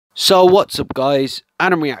So what's up guys,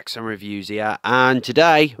 Adam Reacts and Reviews here, and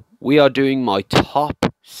today we are doing my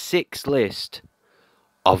top 6 list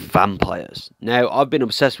of vampires. Now, I've been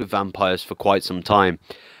obsessed with vampires for quite some time,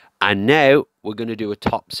 and now we're going to do a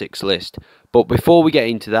top 6 list. But before we get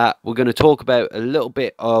into that, we're going to talk about a little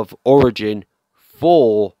bit of origin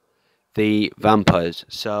for the vampires.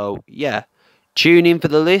 So yeah, tune in for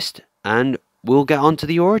the list and we'll get on to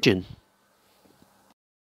the origin.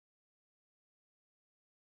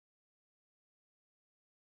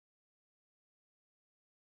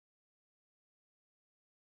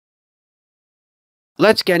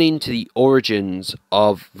 Let's get into the origins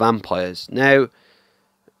of vampires. Now,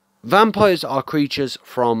 vampires are creatures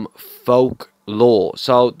from folklore,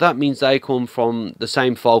 so that means they come from the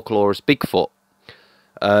same folklore as Bigfoot.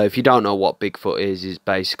 If you don't know what Bigfoot is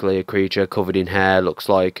basically a creature covered in hair, looks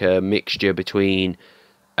like a mixture between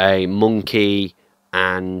a monkey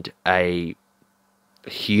and a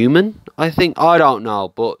human, I think. I don't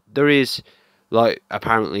know, but there is like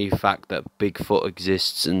apparently fact that Bigfoot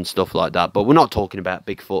exists and stuff like that, but we're not talking about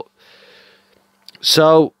Bigfoot.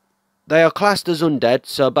 So they are classed as undead,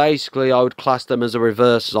 so basically I would class them as a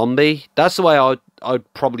reverse zombie. That's the way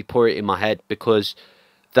I'd probably put it in my head, because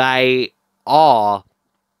they are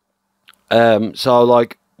so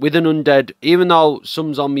like with an undead, even though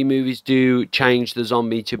some zombie movies do change the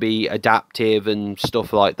zombie to be adaptive and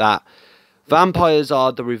stuff like that, vampires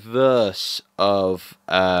are the reverse of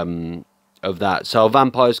that. So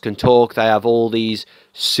vampires can talk, they have all these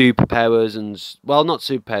superpowers, and well, not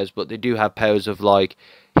superpowers, but they do have powers of like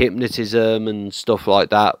hypnotism and stuff like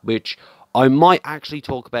that, which I might actually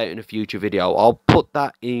talk about in a future video. I'll put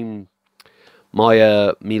that in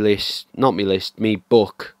my me list, not me list, me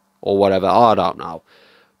book or whatever, I don't know.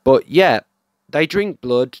 But yeah, they drink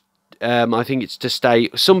blood. I think it's to stay,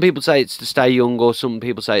 some people say it's to stay young, or some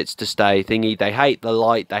people say it's to stay thingy. They hate the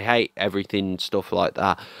light, they hate everything, stuff like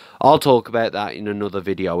that. I'll talk about that in another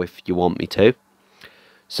video if you want me to.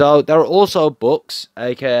 So there are also books,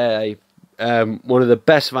 aka one of the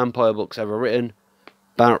best vampire books ever written,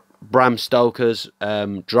 Bram Stoker's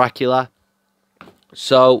Dracula.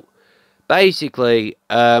 So basically,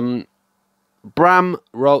 Bram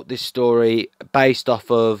wrote this story based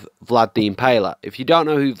off of Vlad the Impaler. If you don't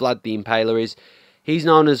know who Vlad the Impaler is, he's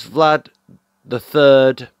known as Vlad the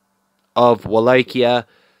Third of Wallachia.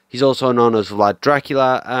 He's also known as Vlad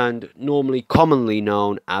Dracula, and commonly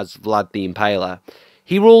known as Vlad the Impaler.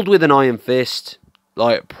 He ruled with an iron fist,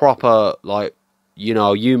 like proper, like, you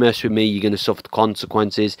know, you mess with me, you're going to suffer the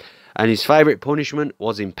consequences. And his favourite punishment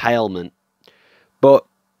was impalement. But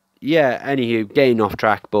yeah, anywho, getting off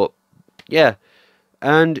track, but yeah,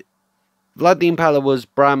 and Vlad the Impaler was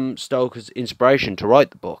Bram Stoker's inspiration to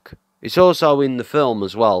write the book. It's also in the film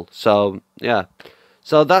as well, so yeah.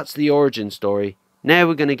 So that's the origin story. Now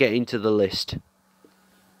we're going to get into the list.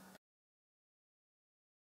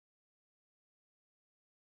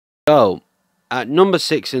 So, at number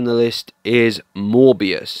 6 in the list is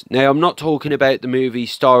Morbius. Now, I'm not talking about the movie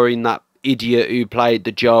starring that idiot who played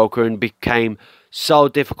the Joker and became so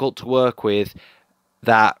difficult to work with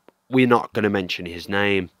that we're not going to mention his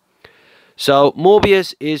name. So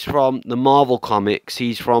Morbius is from the Marvel comics.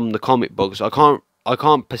 He's from the comic books. I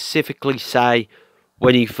can't specifically say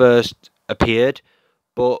when he first appeared,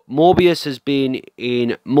 but Morbius has been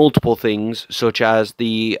in multiple things, such as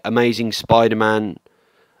the Amazing Spider-Man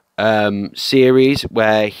series,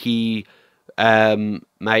 where he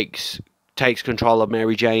takes control of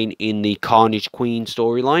Mary Jane in the Carnage Queen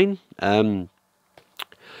storyline.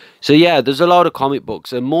 So yeah, there's a lot of comic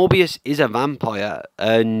books, and Morbius is a vampire,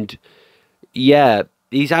 and yeah,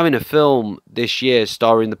 he's having a film this year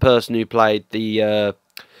starring the person who played the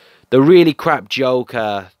really crap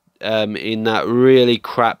Joker in that really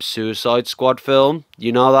crap Suicide Squad film.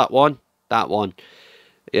 You know that one? That one.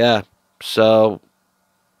 Yeah. So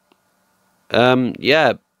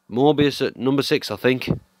yeah, Morbius at number 6, I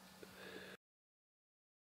think.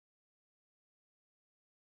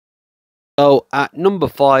 So at number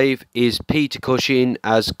 5 is Peter Cushing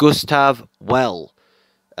as Gustav Well,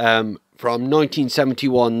 from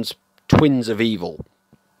 1971's Twins of Evil.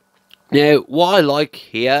 Now, what I like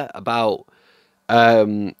here about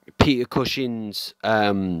Peter Cushing's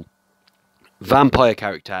vampire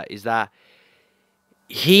character is that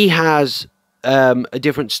he has a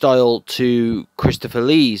different style to Christopher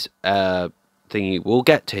Lee's thingy. We'll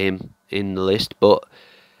get to him in the list, but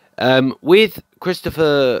with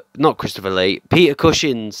Peter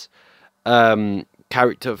Cushing's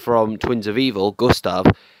character from Twins of Evil, Gustav,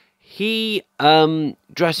 he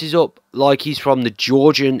dresses up like he's from the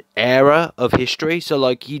Georgian era of history. So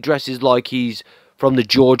like he dresses like he's from the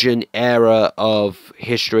Georgian era of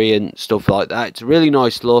history and stuff like that. It's a really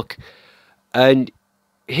nice look, and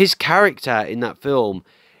his character in that film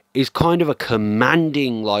is kind of a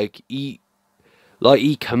commanding, like he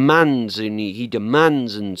commands and he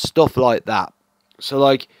demands and stuff like that. So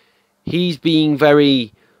like he's being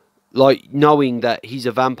very, like, knowing that he's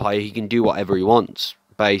a vampire, he can do whatever he wants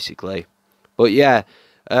basically. But yeah,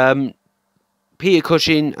 Peter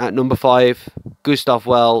Cushing at number 5, Gustav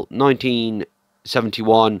Well,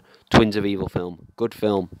 1971, Twins of Evil film. Good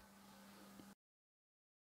film.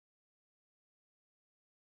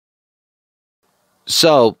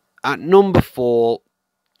 So, at number 4,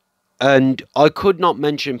 and I could not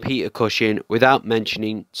mention Peter Cushing without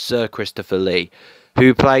mentioning Sir Christopher Lee,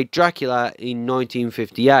 who played Dracula in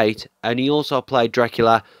 1958, and he also played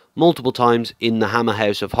Dracula multiple times in the Hammer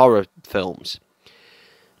House of Horror films.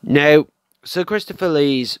 Now, Sir Christopher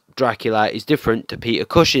Lee's Dracula is different to Peter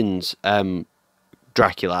Cushing's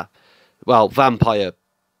Dracula. Well, vampire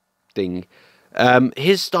thing.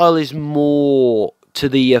 His style is more to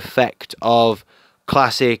the effect of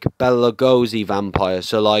classic Bela Lugosi vampire.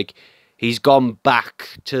 So, like, he's gone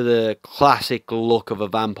back to the classic look of a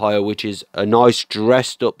vampire, which is a nice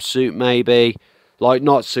dressed up suit, maybe. Like,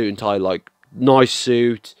 not suit and tie, like, nice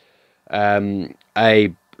suit,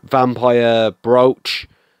 a vampire brooch,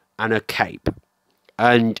 and a cape.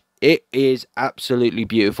 And it is absolutely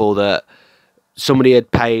beautiful that somebody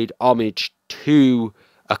had paid homage to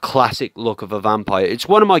a classic look of a vampire. It's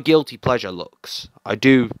one of my guilty pleasure looks. I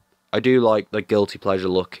do like the guilty pleasure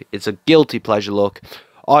look. It's a guilty pleasure look.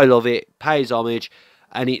 I love it. Pays homage,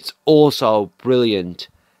 and it's also brilliant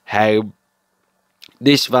how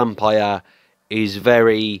this vampire is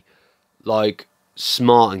very, like,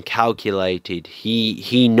 smart and calculated.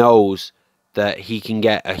 He knows that he can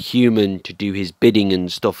get a human to do his bidding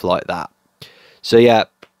and stuff like that. So yeah,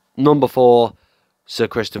 number 4, Sir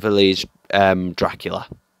Christopher Lee's Dracula.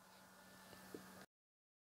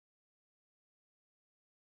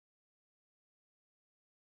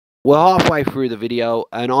 We're halfway through the video,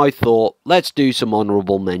 and I thought, let's do some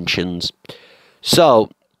honourable mentions. So,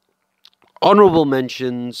 honourable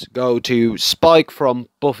mentions go to Spike from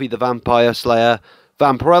Buffy the Vampire Slayer,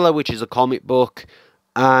 Vampirella, which is a comic book,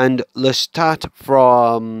 and Lestat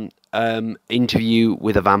from Interview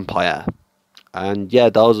with a Vampire. And yeah,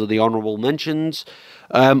 those are the honourable mentions.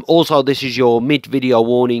 Also, this is your mid-video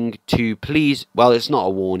warning to please, well, it's not a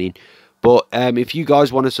warning, but if you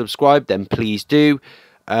guys want to subscribe, then please do.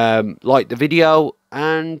 Like the video,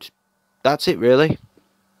 and that's it really.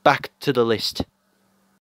 Back to the list.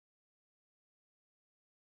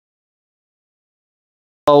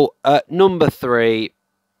 So, number 3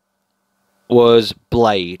 was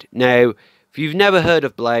Blade. Now, if you've never heard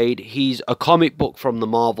of Blade, he's a comic book from the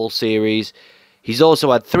Marvel series. He's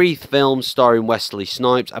also had 3 films starring Wesley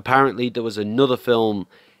Snipes. Apparently there was another film,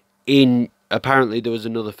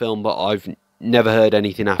 but I've never heard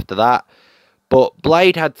anything after that. But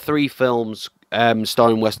Blade had 3 films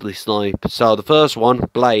starring Wesley Snipes. So the first one,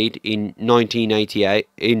 Blade, in 1998,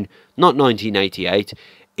 in 1998.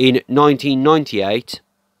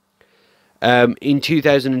 In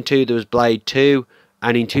 2002 there was Blade 2,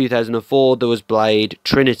 and in 2004 there was Blade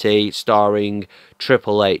Trinity starring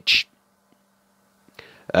Triple H.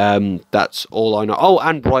 That's all I know. Oh,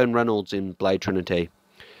 and Ryan Reynolds in Blade Trinity.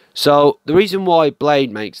 So the reason why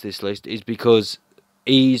Blade makes this list is because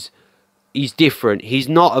he's different. He's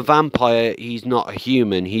not a vampire, he's not a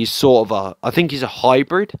human. He's sort of I think he's a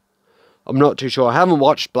hybrid. I'm not too sure. I haven't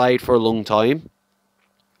watched Blade for a long time.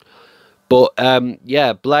 But,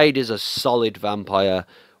 yeah, Blade is a solid vampire,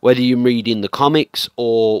 whether you're reading the comics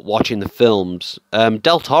or watching the films.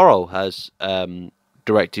 Del Toro has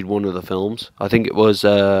directed one of the films. I think it was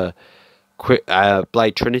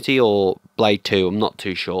Blade Trinity or Blade 2. I'm not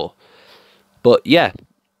too sure. But, yeah,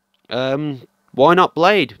 why not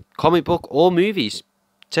Blade? Comic book or movies?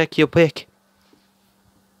 Take your pick.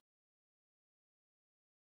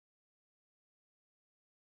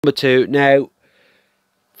 Number 2. Now,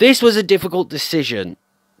 this was a difficult decision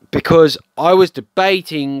because I was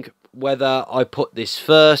debating whether I put this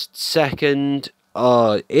first, second.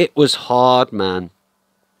 It was hard, man.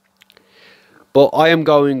 But I am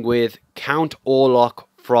going with Count Orlok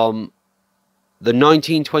from the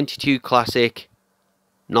 1922 classic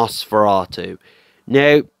Nosferatu.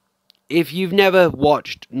 Now, if you've never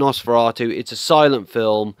watched Nosferatu, it's a silent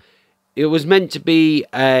film. It was meant to be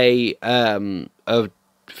a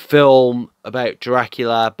film about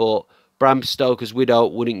Dracula, but Bram Stoker's widow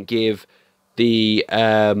wouldn't give the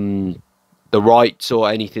rights or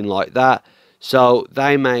anything like that, so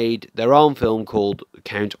they made their own film called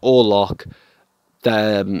Count Orlok.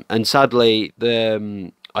 and sadly,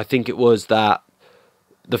 I think it was that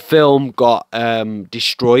the film got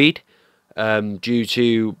destroyed due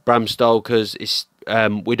to Bram Stoker's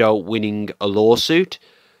widow winning a lawsuit.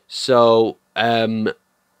 So the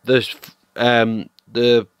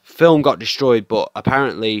film got destroyed, but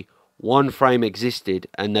apparently one frame existed,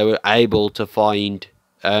 and they were able to find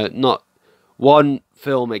not one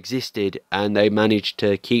film existed, and they managed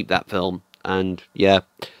to keep that film. And yeah,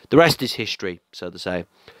 the rest is history, so to say.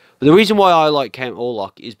 But the reason why I like Count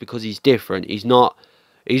Orlok is because he's different. He's not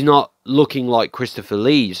looking like Christopher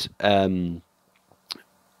Lee's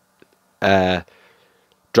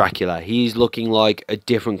Dracula. He's looking like a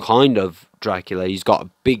different kind of Dracula. He's got a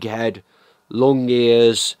big head, long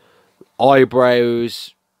ears,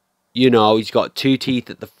 eyebrows. You know, he's got 2 teeth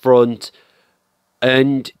at the front,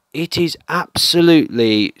 and it is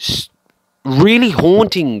absolutely really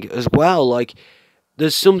haunting as well. Like,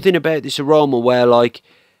 there's something about this aroma where, like,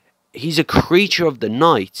 he's a creature of the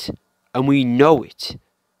night, and we know it.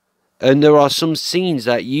 And there are some scenes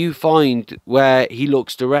that you find where he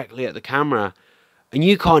looks directly at the camera, and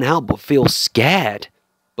you can't help but feel scared.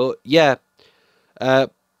 But yeah,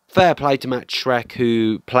 fair play to Matt Schreck,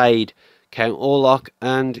 who played Count Orlok.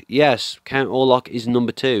 And yes, Count Orlok is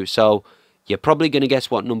number 2. So you're probably going to guess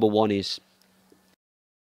what number 1 is.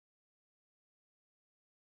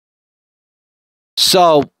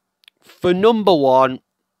 So for number 1,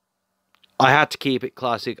 I had to keep it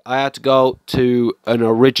classic. I had to go to an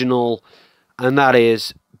original, and that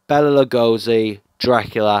is Bela Lugosi,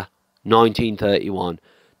 Dracula, 1931.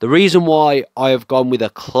 The reason why I have gone with a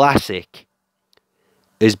classic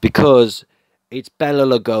is because it's Bela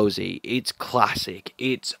Lugosi. It's classic.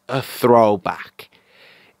 It's a throwback.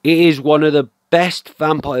 It is one of the best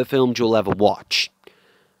vampire films you'll ever watch,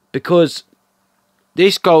 because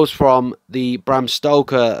this goes from the Bram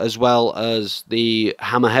Stoker as well as the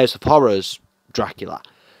Hammer House of Horrors Dracula.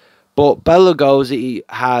 But Bela Lugosi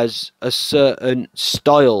has a certain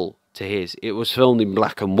style to his. It was filmed in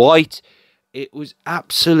black and white. It was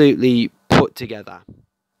absolutely put together.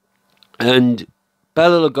 And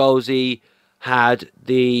Bela Lugosi had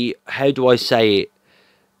the, how do I say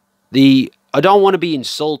it? I don't want to be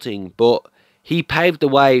insulting, but he paved the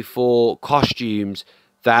way for costumes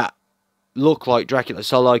that look like Dracula.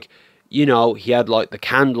 So, like, you know, he had like the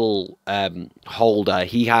candle holder.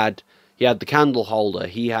 He had the candle holder.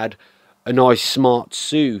 He had a nice smart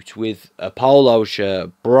suit with a polo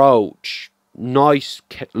shirt, brooch, nice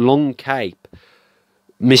long cape,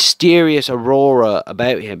 mysterious aurora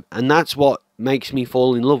about him. And that's what makes me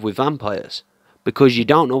fall in love with vampires, because you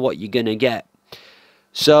don't know what you're gonna get.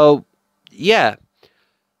 So yeah,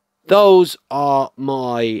 those are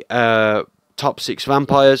my top 6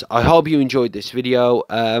 vampires. I hope you enjoyed this video.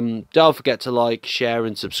 Don't forget to like, share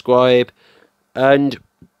and subscribe, and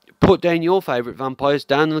put down your favourite vampires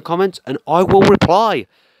down in the comments, and I will reply.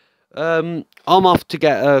 I'm off to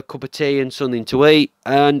get a cup of tea and something to eat,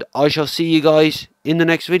 and I shall see you guys in the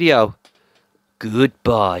next video.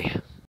 Goodbye.